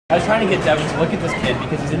I was trying to get Devin to look at this kid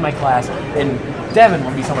because he's in my class, and Devin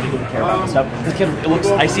would be somebody who would care about this stuff. This kid, it looks,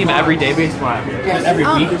 I see him every day, basically, every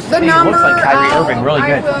week, and he looks like Kyrie Irving, really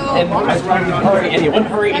good. And I was trying to hurry, and he wouldn't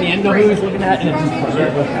hurry, and he didn't know who he was looking at, and it just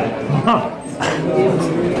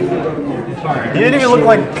He didn't even look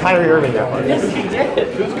like Kyrie Irving that much. Yes, he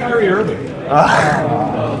did. Who's Kyrie Irving?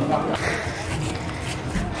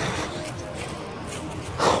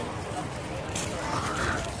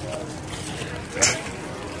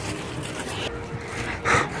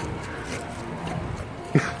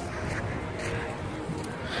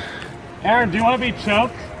 Aaron, do you want to be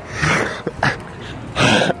choked?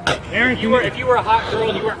 Aaron, if you were a hot girl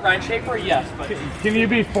and you weren't Ryan Schaefer, yes, but can you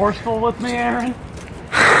be forceful with me, Aaron?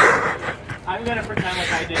 I'm gonna pretend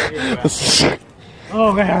like I did here.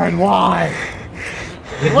 Oh, Aaron, why?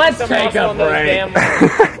 Let's take a break.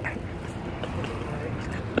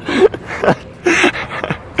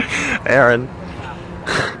 Aaron.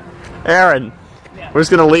 Aaron. Yeah. We're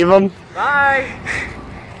just gonna leave him? Bye.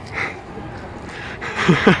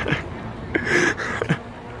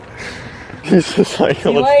 He's just like,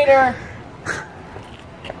 see you later.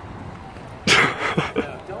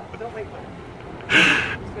 Don't make fun.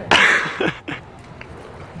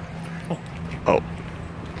 Oh.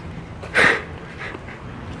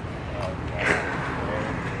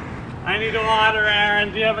 I need water,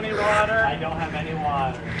 Aaron. Do you have any water? I don't have any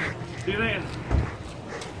water. Do you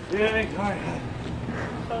think?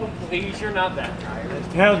 Oh, please, you're not that tired.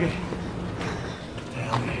 Tailgate.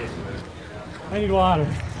 I need water.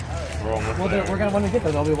 Well, we're gonna when we get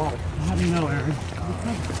there, there'll be water. How do you know, Aaron?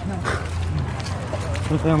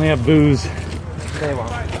 But they only have booze. They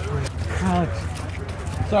won't. Alex.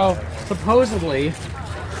 So supposedly,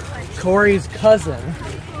 Corey's cousin,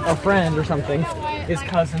 or friend or something, is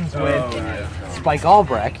cousins with Spike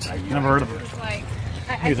Albrecht. Never heard of him.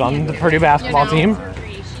 He's on the Purdue basketball team.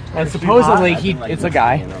 And supposedly it's a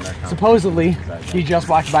guy. Supposedly he just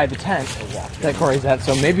walked by the tent that Corey's at,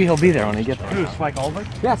 so maybe he'll be there when he gets there. Who, Spike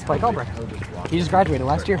Albrecht? Yeah, Spike Albrecht. He just graduated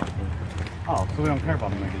last year. Oh, so we don't care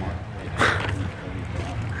about him anymore.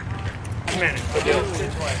 I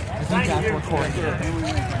think that's what Corey did.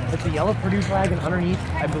 It's a yellow Purdue flag, and underneath,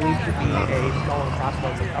 I believe, should be a skull and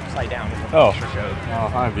crossbones like upside down. Oh,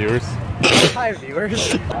 hi viewers. Hi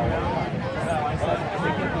viewers.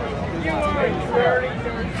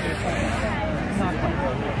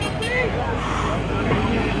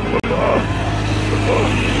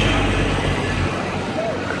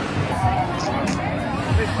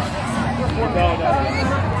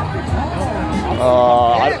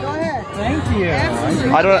 Thank you.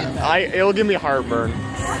 It'll give me heartburn.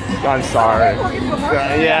 I'm sorry.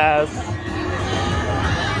 Yes.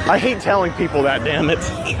 I hate telling people that, damn it.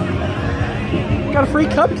 Got a free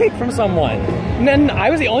cupcake from someone. And then I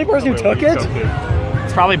was the only person who took it.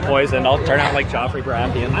 It's probably poisoned. I'll turn out like Joffrey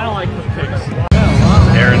Baratheon. I don't like cupcakes.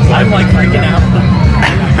 I'm like freaking out.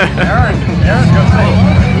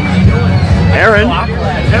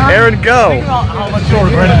 Aaron, go.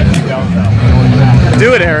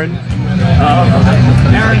 Do it, Aaron.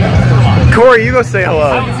 Corey, you go say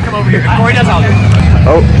hello. Come over here. Corey does all.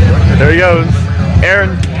 Oh, there he goes.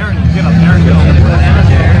 Aaron, get up. Aaron, go. I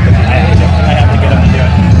have to get up and do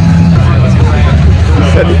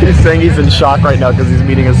it. He's saying he's in shock right now because he's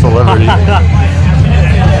meeting a celebrity.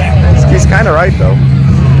 He's kind of right, though.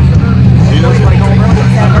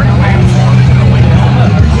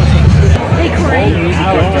 Hey, Corey,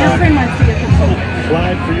 your friend wants to get some food.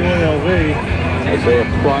 Flag for UNLV. Isaiah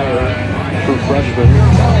Pryor, true freshman,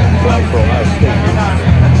 flag for Ohio State.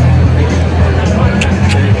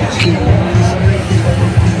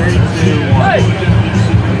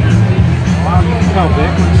 How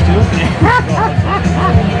big was too?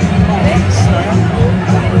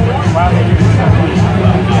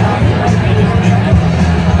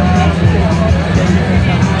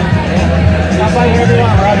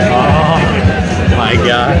 Oh my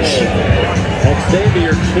gosh.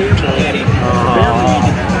 Xavier Campbell.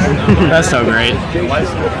 That's so great.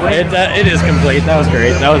 It is complete. That was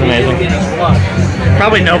great. That was amazing.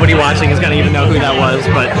 Probably nobody watching is going to even know who that was,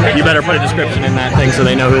 but you better put a description in that thing so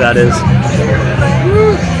they know who that is.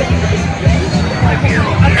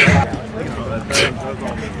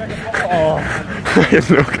 I have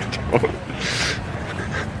no control.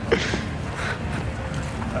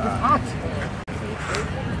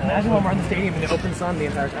 Imagine when we're in the stadium in the open sun the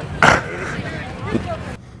entire time.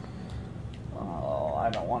 Oh, I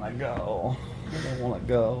don't want to go. I don't want to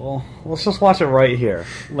go. Let's just watch it right here.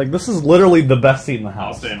 Like, this is literally the best seat in the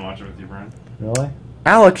house. I'll stay and watch it with you, Brian. Really?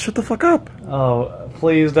 Alex, shut the fuck up. Oh,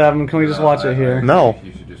 please, Devin, can we just watch it here? No.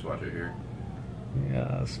 You should just watch it here. Yeah.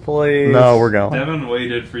 Yes, please. No, we're going. Devin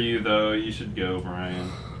waited for you, though. You should go,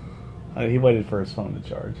 Brian. He waited for his phone to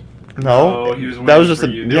charge. No, he was waiting that was just for a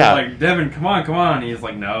you. They were like, Devin, come on. He's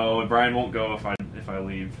like, no, Brian won't go if I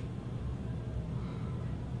leave.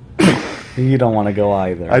 You don't want to go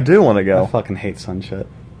either. I do want to go. I fucking hate Sunshit.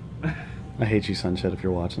 I hate you, Sunshit, if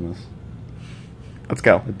you're watching this. Let's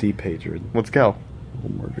go. A deep hatred. Let's go.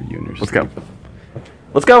 We'll murder you in your Let's sleep. go.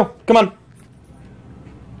 Let's go. Come on.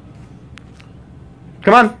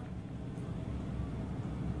 Come on.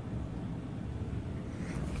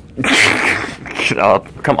 Shut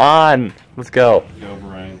up. Come on. Let's go. Go,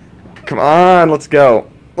 Brian. Come on. Let's go.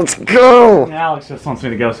 Let's go. Alex just wants me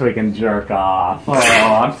to go so he can jerk off. Oh,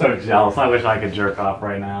 I'm so jealous. I wish I could jerk off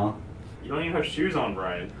right now. You don't even have shoes on,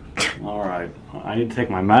 Brian. Alright. I need to take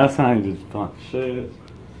my medicine. I need to do shit.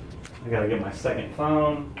 I gotta get my second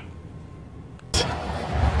phone.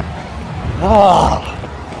 Oh.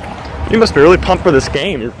 You must be really pumped for this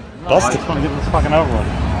game. You're busted. I just want to get this fucking over with.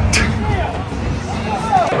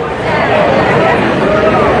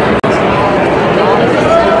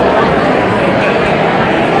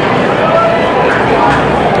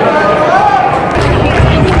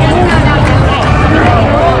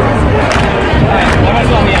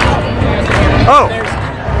 Oh!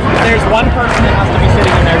 There's one person that has to be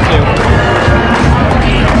sitting in there too.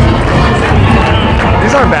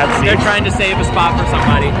 These aren't bad seats. They're trying to save a spot for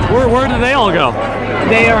somebody. Where did they all go?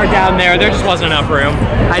 They are down there. There just wasn't enough room.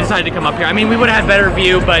 I decided to come up here. I mean, we would have had better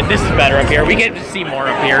view, but this is better up here. We get to see more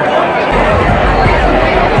up here.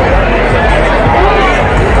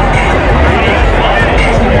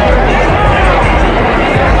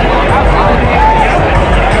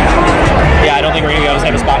 Yeah, I don't think we're going to be able to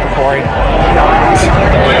save a spot for Corey.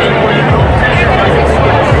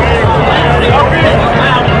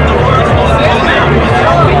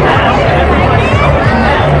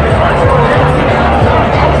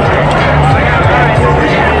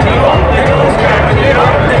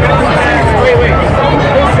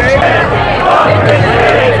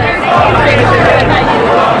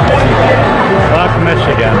 Fuck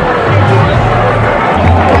Michigan.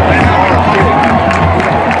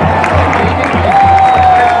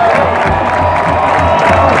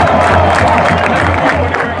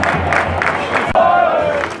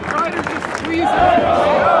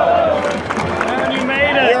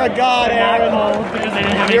 You're a god,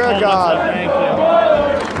 Aaron. You're a god. Thank you.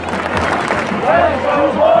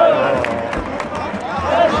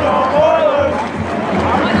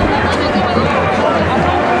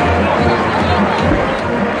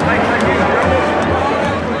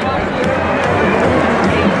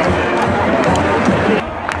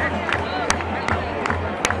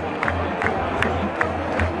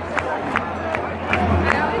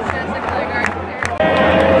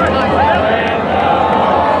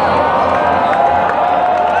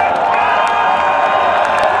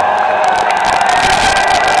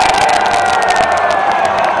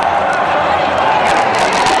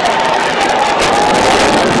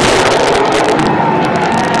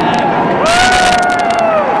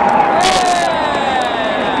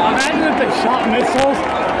 Imagine if they shot missiles.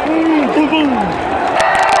 Boom, boom.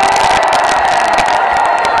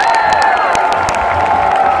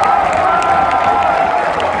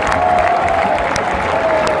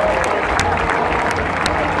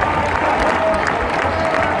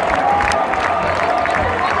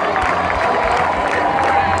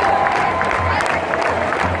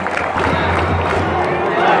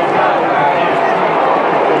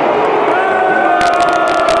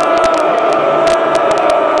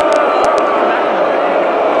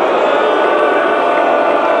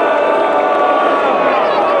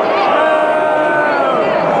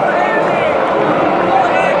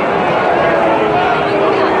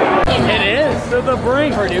 The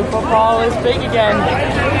brink. Purdue football is big again.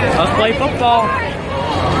 Let's play football.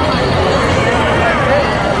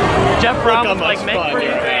 Jeff Brown was like, make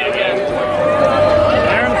Purdue great again.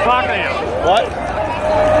 Aaron's talking to you. What?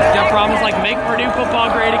 Jeff Brown was like, make Purdue football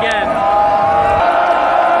great again.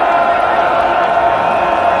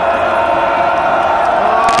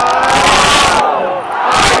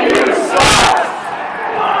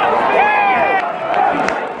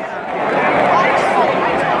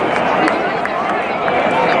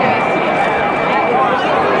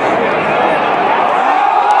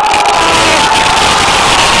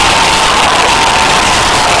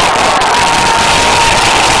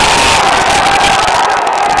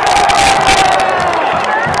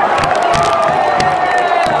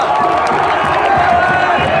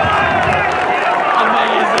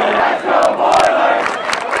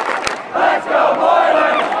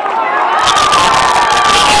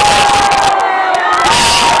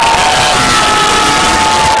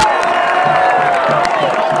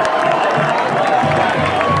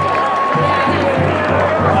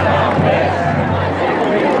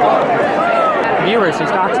 Ashley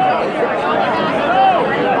Stockton.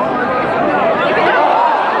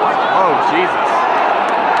 Oh, Jesus.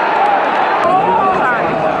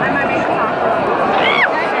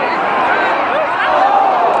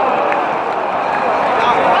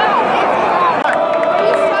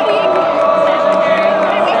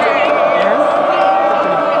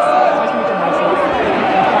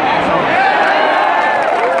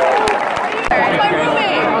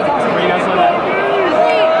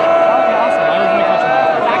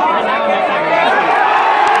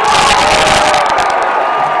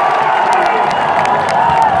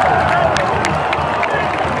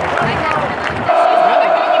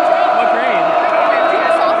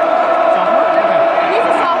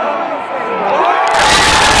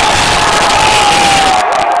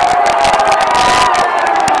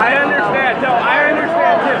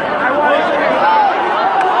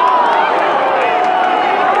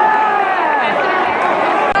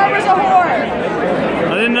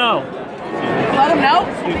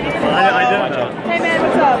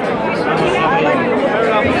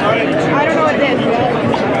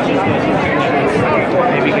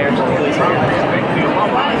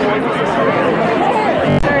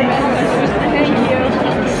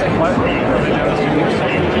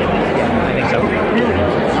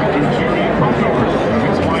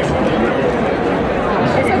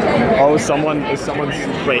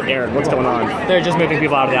 Wait, Aaron, what's going on? They're just moving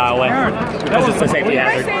people out of the aisleway. Because it's a safety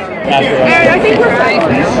hazard. Aaron, I think we're friends.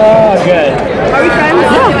 Oh, good. Are we friends?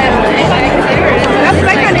 That's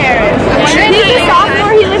Spike and Aaron. He's a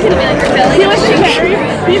sophomore. He lives in Cary.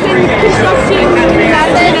 He's in construction,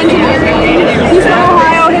 medicine, engineering. He's from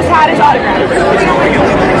Ohio. His hat is autographed.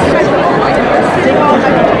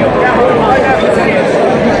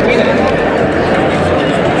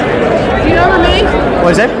 Do you remember me?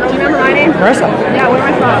 What is it? Do you remember my name? Marissa. Yeah, where am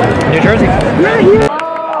I from? New Jersey. Yeah.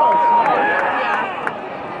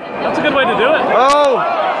 That's a good way to do it. Oh!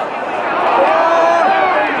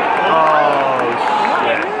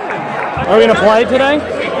 Are we going to play today?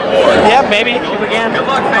 Yeah, maybe. If we can.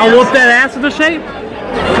 I'll whoop that ass into shape.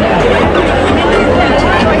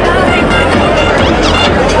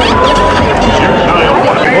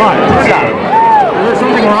 What? What's up? Is there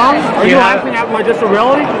something wrong? Are you laughing at my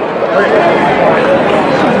disability?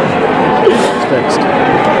 It's fixed.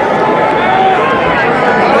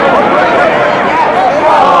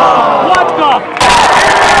 What the?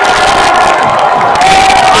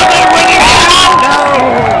 Are they winning now? No.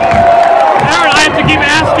 Aaron, I have to keep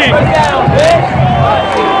asking.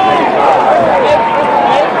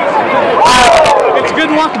 It's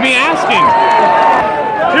good luck me asking.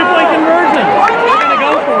 Two-point conversion. They're going to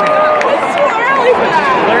go for it. It's too early for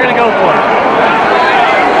that. They're going to go for it.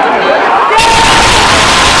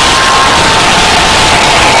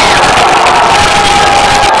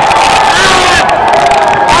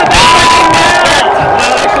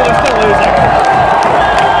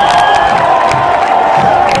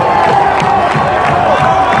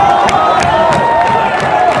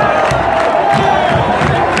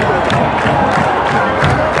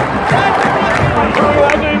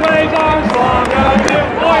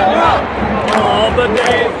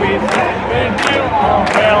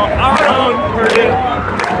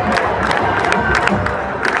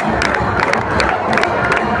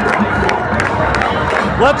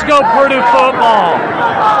 Let's go Purdue football.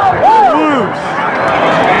 Woo!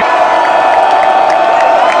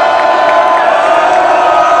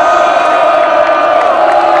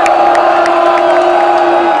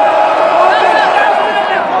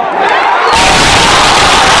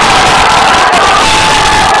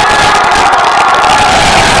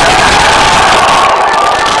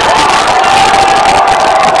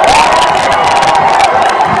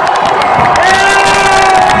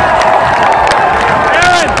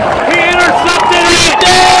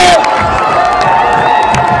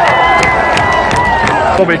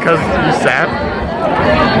 Because you sat?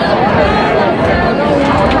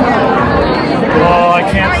 Oh, I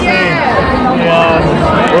can't see. Yeah.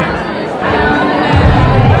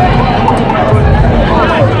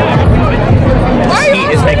 This heat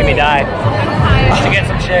is making me die. To get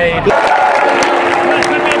some shade.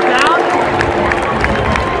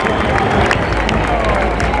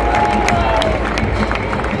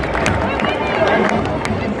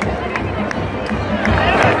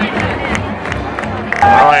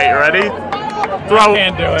 Alright, you ready? Throw. I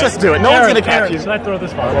can't do it. Just do it. No one's gonna catch you. Should I throw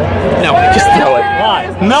this ball? No, just throw it. Why?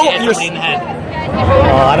 No, you're in the head.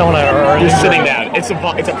 I don't want to. You're sitting down. It's a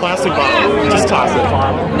plastic bottle. Just toss it.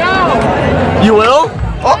 No. You will?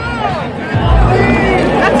 Oh.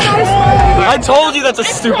 I told you that's a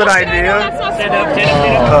stupid idea. Stand up, stand up,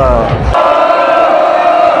 stand up.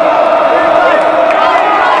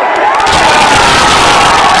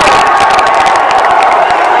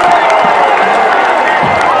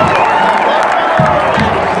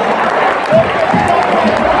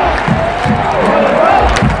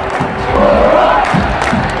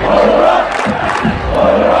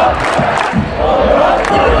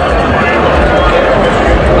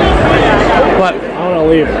 I'm gonna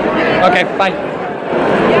leave. Okay, bye.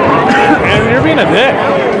 And you're being a dick.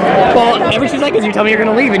 Well, every 2 seconds you tell me you're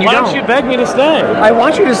gonna leave and you Why don't. don't you beg me to stay? I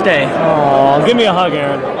want you to stay. Oh, give me a hug,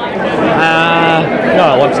 Aaron.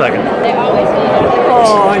 No, 1 second.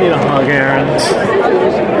 Oh, I need a hug, Aaron.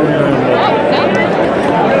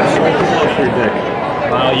 Your dick.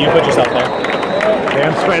 Wow, you put yourself there.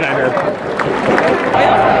 Damn straight at her.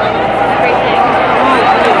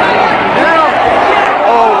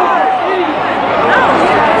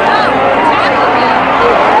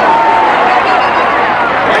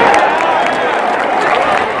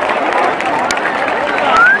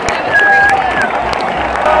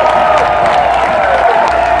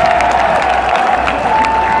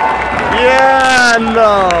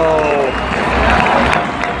 No.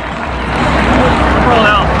 Roll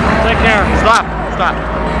out. Take care. Stop. Stop.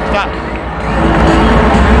 Stop.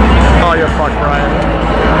 Oh, you're fucked, Brian.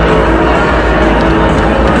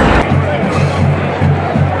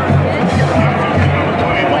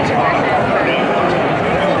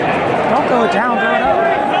 Don't throw it down, throw it up.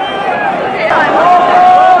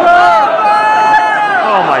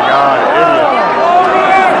 Oh my god, idiot.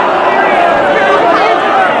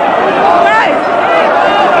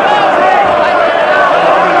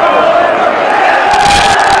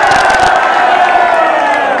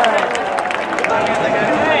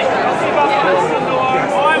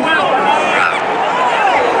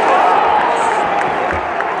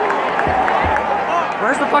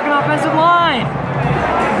 Where's the fucking offensive line?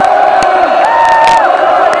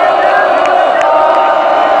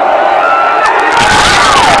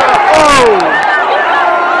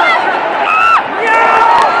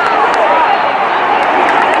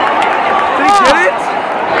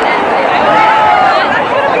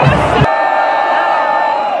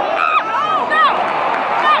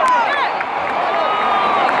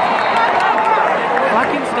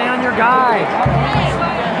 Fucking stay on your guy.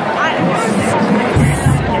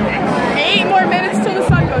 8 more minutes till the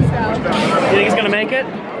sun goes down. You think he's gonna make it?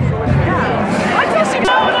 Yeah. I told you.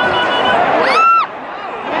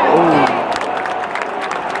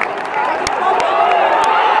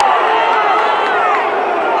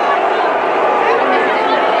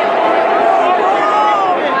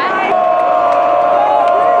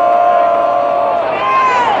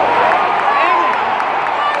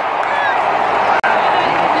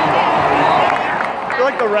 I feel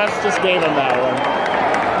like the refs just gave him that one.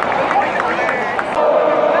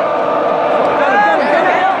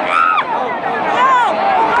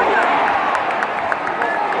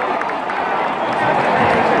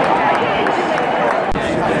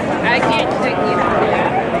 I can't take you.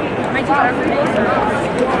 My team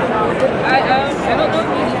I don't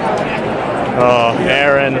know. Oh,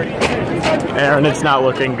 Aaron. Aaron, it's not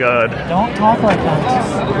looking good. Don't talk like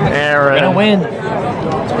that. Aaron. We're gonna win.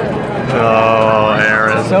 Oh,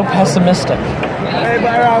 Aaron. So pessimistic. Hey,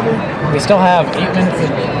 bye, Robbie. We still have 8 minutes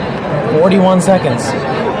and 41 seconds.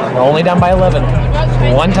 We're only down by 11.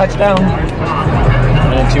 1 touchdown.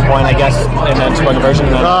 And a 2-point, I guess, and then 2-point conversion.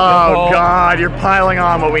 And then Oh, God, you're piling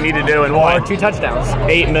on what we need to do in or what? 2 touchdowns.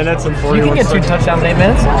 8 minutes and 41 You can get 2 seconds. touchdowns in 8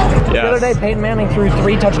 minutes. The Yes. other day, Peyton Manning threw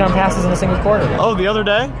 3 touchdown passes in a single quarter. Oh, the other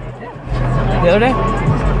day? The other day?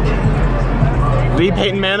 The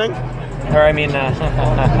Peyton Manning? Or, I mean,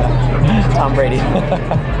 Tom Brady.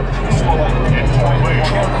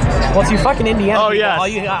 Well, it's you fucking Indiana. Oh, people. yes.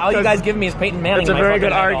 All you guys give me is Peyton Manning. It's a in my very fucking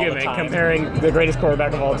good head all the argument time. comparing the greatest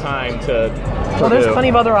quarterback of all time to Well, there's Purdue. plenty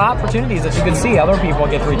of other opportunities that you can see. Other people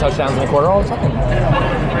get 3 touchdowns in a quarter all the time.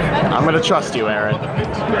 I'm going to trust you, Aaron.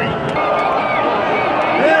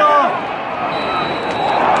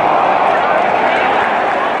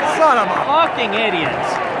 Son of a... Fucking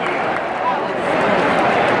idiots.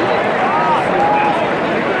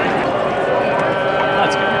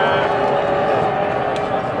 That's good.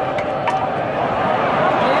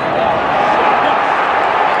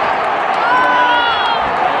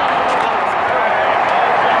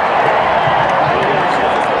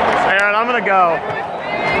 Aaron, I'm going to go.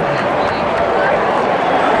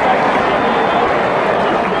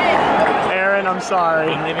 Aaron, I'm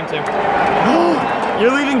sorry. I'm leaving too.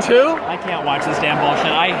 You're leaving too? I can't watch this damn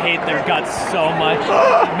bullshit. I hate their guts so much.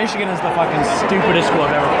 Michigan is the fucking stupidest school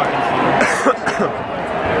I've ever fucking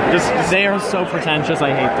seen. They are so pretentious. I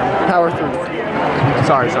hate them. Power through.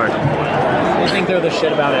 Sorry. They think they're the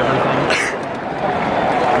shit about everything.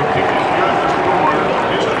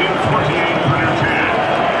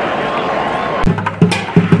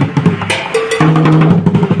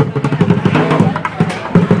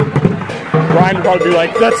 Brian probably be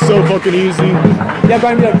like, that's so fucking easy. Yeah,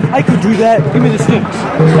 Brian would be like, I could do that. Give me the sticks.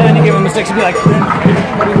 And then you give him the sticks and be like,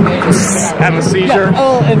 Have a seizure. yeah,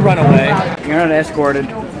 oh, and run away. You're not escorted.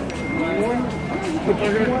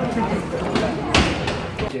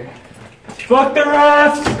 Fuck the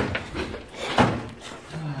refs!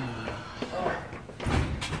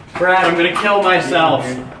 Brad, I'm gonna kill myself.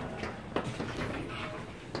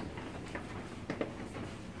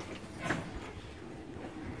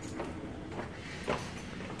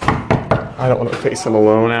 I don't want to face him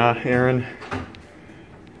alone, Aaron.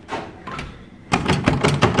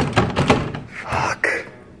 Fuck.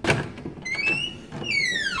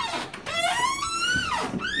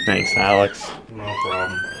 Thanks, Alex. No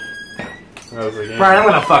problem. That was a game. Brian, I'm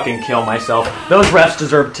gonna fucking kill myself. Those refs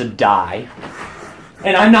deserve to die.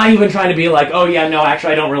 And I'm not even trying to be like, oh yeah, no,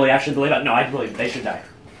 actually I don't really actually believe that. No, I believe they should die.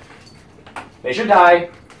 They should die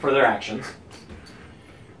for their actions.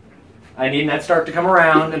 I need Ned Stark to come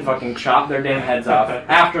around and fucking chop their damn heads off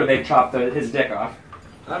after they've chopped his dick off.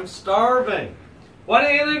 I'm starving. Why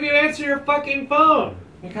didn't any of you answer your fucking phone?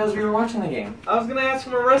 Because we were watching the game. I was gonna ask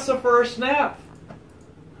Marissa for a snap.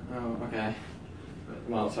 Oh, okay.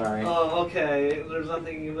 Well, sorry. Oh, okay. There's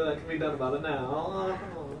nothing that can be done about it now.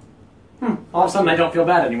 All of a sudden I don't feel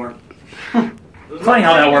bad anymore. It's funny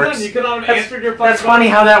how that works. You could have answered your phone. That's funny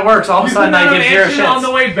how that works. All of a sudden I give zero shits. On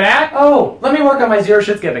the way back? Oh, let me work on my zero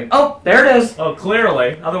shits giving. Oh, there it is. Oh,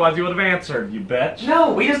 clearly. Otherwise you would have answered, you bitch.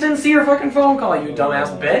 No, we just didn't see your fucking phone call, you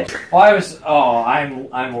dumbass bitch. Well,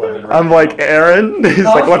 I'm living right I'm now. like, Aaron? He's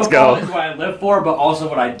like, let's go. Is what I live for, but also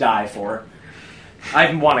what I die for.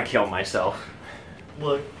 I want to kill myself.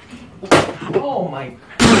 Look. Oh my.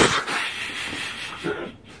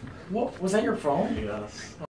 What was that your phone? Yes.